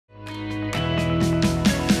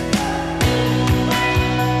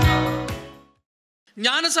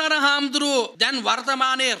ඥානසාර හාමුදුරුවෝ දැන්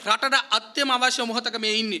වර්තමානයේ රටට අත්‍යම අවශ්‍ය මොහොතක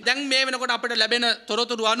මේ ඉන්නේ. දැන් මේ වෙනකොට අපිට ලැබෙන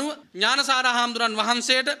තොරතුරු අනුව ඥානසාර හාමුදුරන්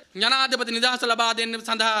වහන්සේට ජනාධිපති නිදහස ලබා දෙන්න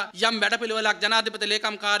සඳහා යම් වැඩපිළිවෙලක් ජනාධිපති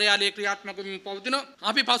ලේකම් කාර්යාලයේ ක්‍රියාත්මක වෙමින් පවතිනවා.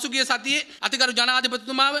 අපි පසුගිය සතියේ අතිගරු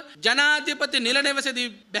ජනාධිපතිතුමාව ජනාධිපති නිල නිවසේදී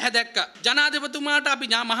බැහැ දැක්කා. ජනාධිපතිතුමාට අපි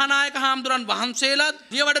මහානායක හාමුදුරන් වහන්සේලාත්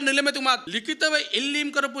දියවඩ නිලමේතුමාත් ලිඛිතව ඉල්ලීම්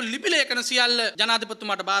කරපු ලිපි ලේඛන සියල්ල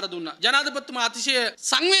ජනාධිපතිතුමාට බාර දුන්නා. ජනාධිපතිතුමා අතිශය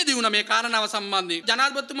සංවේදී වුණා මේ කාරණාව සම්බන්ධයෙන්.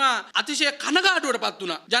 ජනාධිපතිතුමා අතිශය කනගාටුවටපත්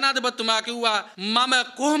වුණා. ජනාධිපතිතුමා කිව්වා මම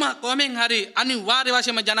කොහෙන් හරි අනිවාර්ය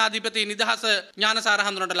වශයෙන්ම ජනාධිපති නිදහස ඥානසාර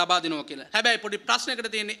හඳුනට ලබා දෙනවා කියලා. හැබැයි පොඩි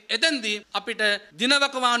ප්‍රශ්නයකට තියෙන්නේ එතෙන්දී අපිට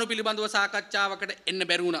දිනවකවානු පිළිබඳව සාකච්ඡාවකට එන්න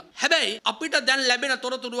බැරි වුණා. හැබැයි අපිට දැන් ලැබෙන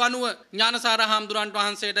තොරතුරු අනුව ඥානසාර හඳුනන්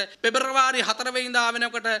වහන්සේට පෙබරවාරි 4 වෙනිදා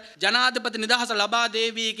වෙනකොට ජනාධිපති නිදහස ලබා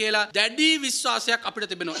දේවි කියලා දැඩි විශ්වාසයක් අපිට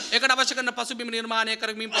තිබෙනවා. ඒකට අවශ්‍ය කරන පසුබිම නිර්මාණය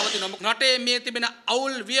කරමින් පවතිනවා. රටේ මේ තිබෙන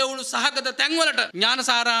අවුල් වියවුල් සහගත තැන්වලට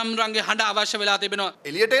ඥානසාර හඳුනන්ගේ හඬ අවශ්‍ය වෙලා තිබෙනවා.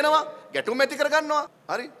 එළියට එනවා ගැටුම් ඇති කරගන්නවා.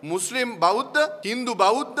 හරි මුස්ලිම් බෞද්ධ හින්දු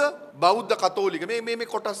බෞද්ධ කතෝලික මේ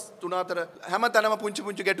කොටස් තුන අතර හැමතැනම පුංචි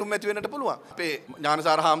ගැටුම් ඇති වෙන්නට පුළුවන්. අපේ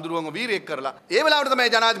ඥානසාර හාමුදුරුවන්ව වීරයෙක් කරලා ඒ වෙලාවට තමයි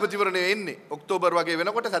ජනාධිපතිවරණය එන්නේ. ඔක්තෝබර් වගේ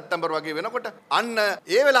වෙනකොට සැප්තැම්බර් වගේ වෙනකොට අන්න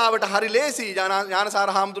ඒ වෙලාවට හරි ලේසි ඥානසාර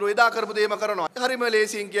හාමුදුරුවෝ එදා කරපු දේම කරනවා. හරිම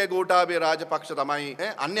ලේසියෙන් කිය ගෝඨාභය රාජපක්ෂ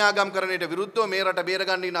තමයි අන්‍යාගම්කරණයට විරුද්ධව මේ රට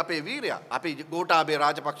බේරගන්න ඉන්න අපේ වීරයා. අපි ගෝඨාභය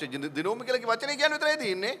රාජපක්ෂ දිනුවම කියලා වචනේ කියන්නේ විතරයි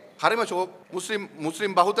තියෙන්නේ. හරිම ෂෝක්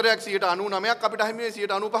මුස්ලිම් බහුතරයක් 99ක් අපිට අහිමි වෙයි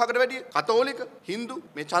 95කට වැඩිය. කතෝලික හින්දු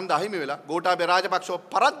මේ ඡන්ද අහිමි වෙලා ගෝඨාභය රාජපක්ෂව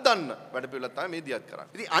පරද්දන්න වැඩපිළිවෙලක් තමයි මේ දියත් කරන්නේ.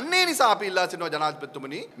 ඉතින් අන්නේ නිසා අපි ඉල්ලා සිටිනවා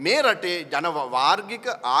ජනාධිපතිතුමනි මේ රටේ ජන වාර්ගික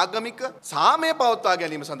ආගමික සාමය පවත්වා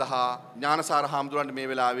ගැනීම සඳහා ඥානසාර හාමුදුරන්ට මේ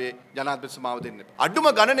වෙලාවේ ජනාධිපති සමාව දෙන්න. අඩුම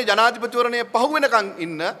ගණනේ ජනාධිපතිවරණයේ පහු වෙනකන්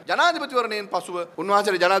ඉන්න ජනාධිපතිවරණයෙන් පසුව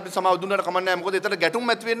උන්වහන්සේට ජනාධිපති සමාව දුන්නට කමක් නැහැ. මොකද ඒතර ගැටුම්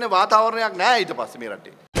ඇති වෙන්න වාතාවරණයක් නැහැ ඊට පස්සේ මේ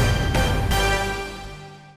රටේ.